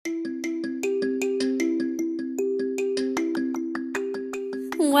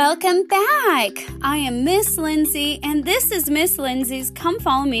Welcome back. I am Miss Lindsay, and this is Miss Lindsay's Come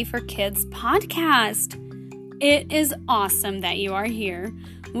Follow Me for Kids podcast. It is awesome that you are here.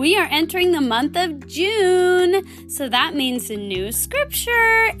 We are entering the month of June, so that means a new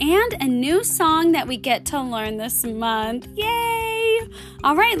scripture and a new song that we get to learn this month. Yay!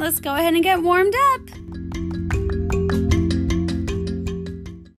 All right, let's go ahead and get warmed up.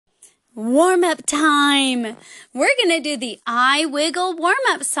 Warm-up time. We're going to do the I Wiggle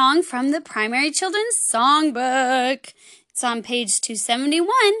warm-up song from the Primary Children's Songbook. It's on page 271.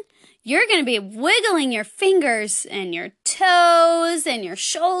 You're going to be wiggling your fingers and your toes and your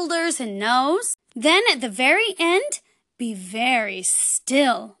shoulders and nose. Then at the very end, be very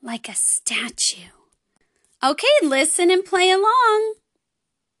still like a statue. Okay, listen and play along.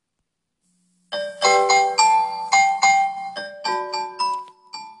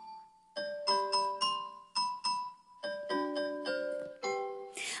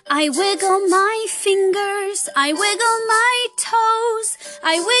 I wiggle my fingers, I wiggle my toes,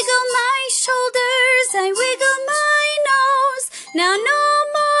 I wiggle my shoulders, I wiggle my nose. Now no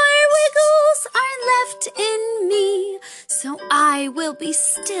more wiggles are left in me, so I will be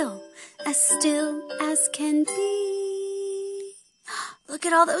still as can be. Look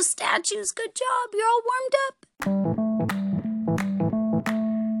at all those statues. Good job. You're all warmed up.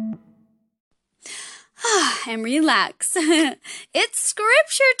 And relax. It's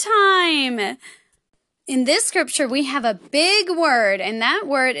scripture time. In this scripture, we have a big word, and that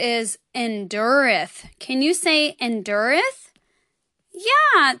word is endureth. Can you say endureth?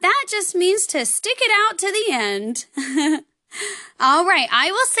 Yeah, that just means to stick it out to the end. All right,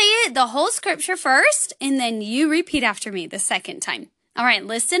 I will say it the whole scripture first, and then you repeat after me the second time. All right,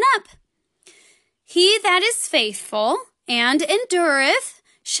 listen up. He that is faithful and endureth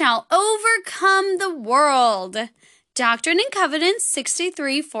shall overcome the world. Doctrine and Covenants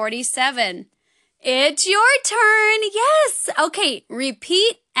 63:47. It's your turn. Yes. Okay,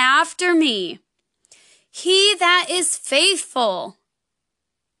 repeat after me. He that is faithful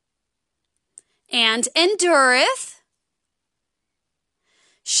and endureth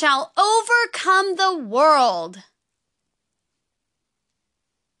shall overcome the world.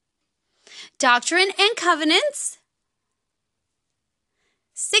 Doctrine and Covenants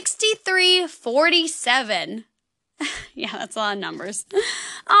 63:47. Yeah, that's a lot of numbers.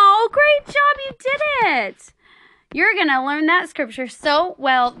 Oh, great job. You did it. You're going to learn that scripture so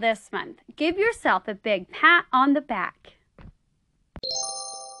well this month. Give yourself a big pat on the back.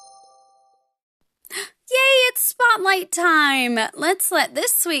 Yay, it's spotlight time. Let's let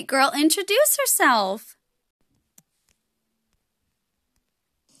this sweet girl introduce herself.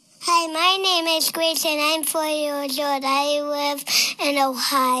 Hi, my name is Grace and I'm 4 years old. I live in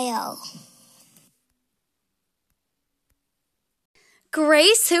Ohio.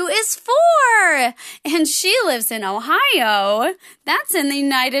 Grace, who is 4, and she lives in Ohio. That's in the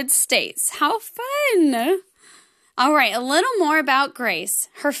United States. How fun. All right, a little more about Grace.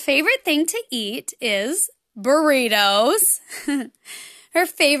 Her favorite thing to eat is burritos. Her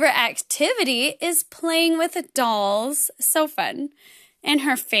favorite activity is playing with dolls. So fun. And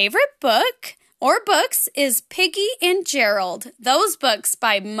her favorite book or books is Piggy and Gerald. Those books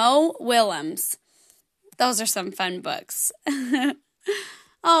by Mo Willems. Those are some fun books.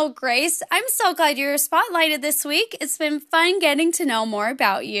 Oh, Grace, I'm so glad you were spotlighted this week. It's been fun getting to know more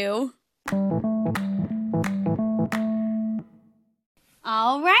about you.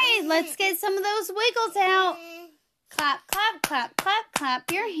 All right, let's get some of those wiggles out. Clap, clap, clap, clap,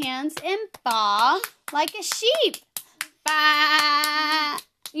 clap your hands and baa like a sheep. Ba.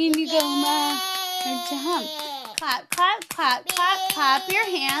 In you go, ma. And jump. Clap, clap, clap, clap, clap your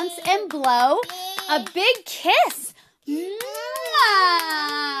hands and blow a big kiss. Mwah.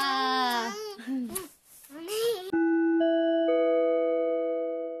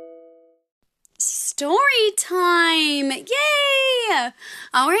 Story time. Yay!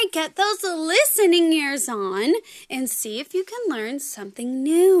 All right, get those listening ears on and see if you can learn something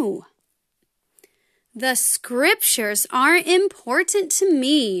new. The scriptures are important to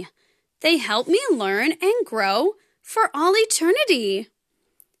me. They help me learn and grow for all eternity.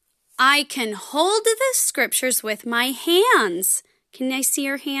 I can hold the scriptures with my hands. Can I see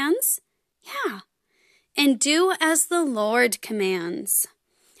your hands? Yeah. And do as the Lord commands.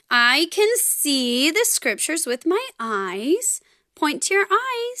 I can see the scriptures with my eyes. Point to your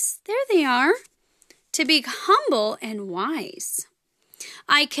eyes. There they are. To be humble and wise.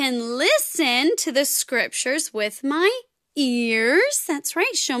 I can listen to the scriptures with my ears. That's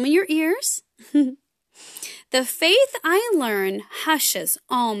right. Show me your ears. The faith I learn hushes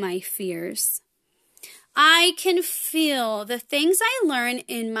all my fears. I can feel the things I learn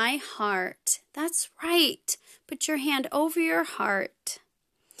in my heart. That's right. Put your hand over your heart.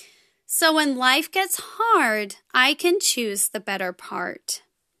 So when life gets hard, I can choose the better part.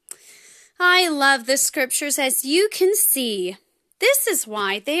 I love the scriptures, as you can see. This is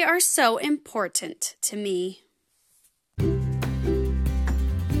why they are so important to me.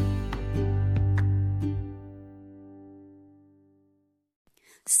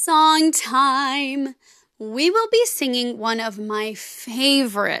 Song time. We will be singing one of my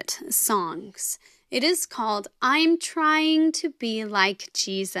favorite songs. It is called I'm Trying to Be Like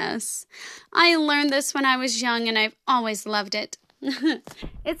Jesus. I learned this when I was young and I've always loved it.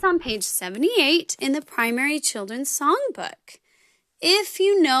 It's on page 78 in the Primary Children's Songbook. If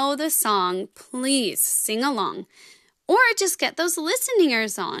you know the song, please sing along or just get those listening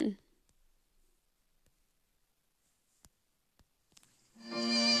ears on.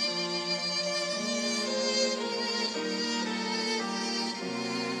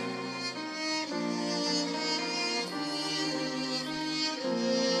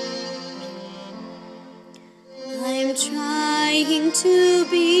 I'm trying to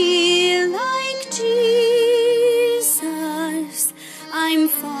be like Jesus. I'm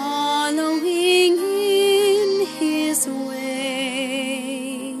following in his ways.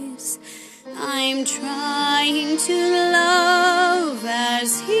 I'm trying to love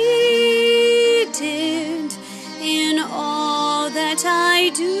as he did in all that I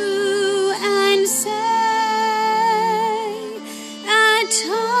do and say. At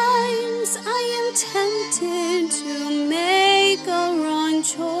times I am tempted to make a wrong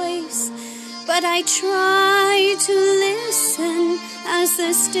choice, but I try to listen as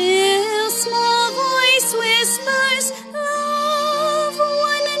the still small voice whispers, love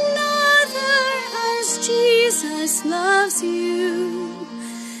one another as Jesus loves you.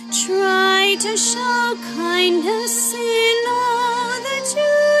 Try to show kindness in all that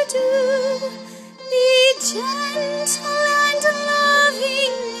you do. Be gentle and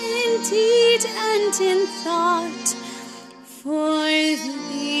loving in deed and in thought, for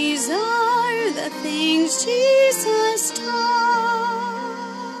these are the things Jesus taught.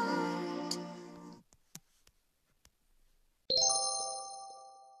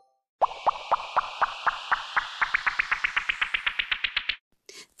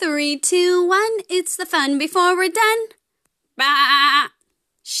 Three, two, one, it's the fun before we're done. Bah!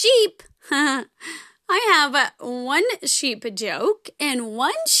 Sheep! I have one sheep joke and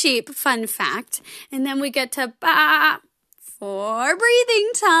one sheep fun fact, and then we get to bah for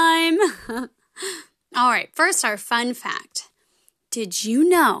breathing time. All right, first our fun fact. Did you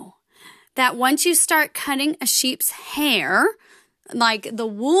know that once you start cutting a sheep's hair, like the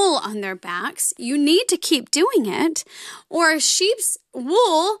wool on their backs, you need to keep doing it, or a sheep's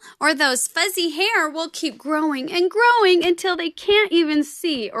wool or those fuzzy hair will keep growing and growing until they can't even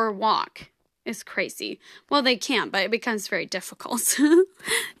see or walk. It's crazy. Well, they can't, but it becomes very difficult.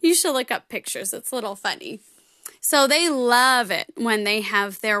 You should look up pictures. It's a little funny. So they love it when they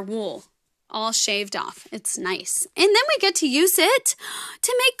have their wool all shaved off. It's nice. And then we get to use it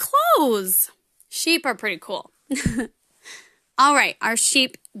to make clothes. Sheep are pretty cool. All right, our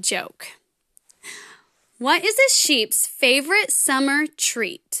sheep joke. What is a sheep's favorite summer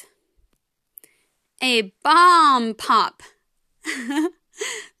treat? A bomb pop.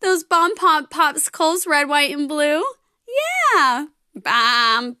 Those bomb pop popsicles, red, white, and blue? Yeah.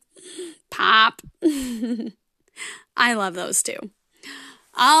 Bomb pop. I love those too.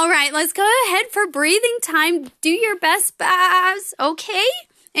 All right, let's go ahead for breathing time. Do your best, Babs, okay?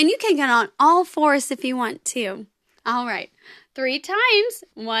 And you can get on all fours if you want to. All right, 3 times.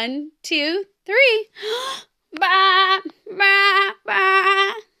 1, 2, 3. Ba, ba,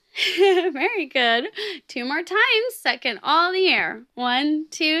 ba. Very good. 2 more times. Second, all the air. 1,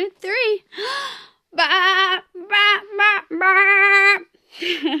 2, 3. Ba, ba, ba, ba.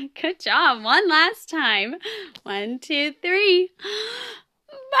 Good job. One last time. 1, 2, 3.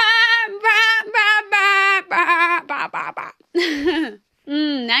 Ba, ba, ba, ba, ba, ba, ba.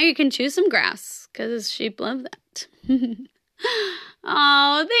 Now you can chew some grass because sheep love that.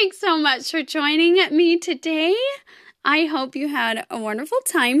 Oh, thanks so much for joining me today. I hope you had a wonderful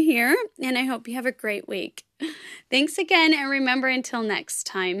time here, and I hope you have a great week. Thanks again, and remember, until next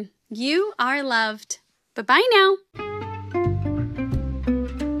time, you are loved. Bye-bye now.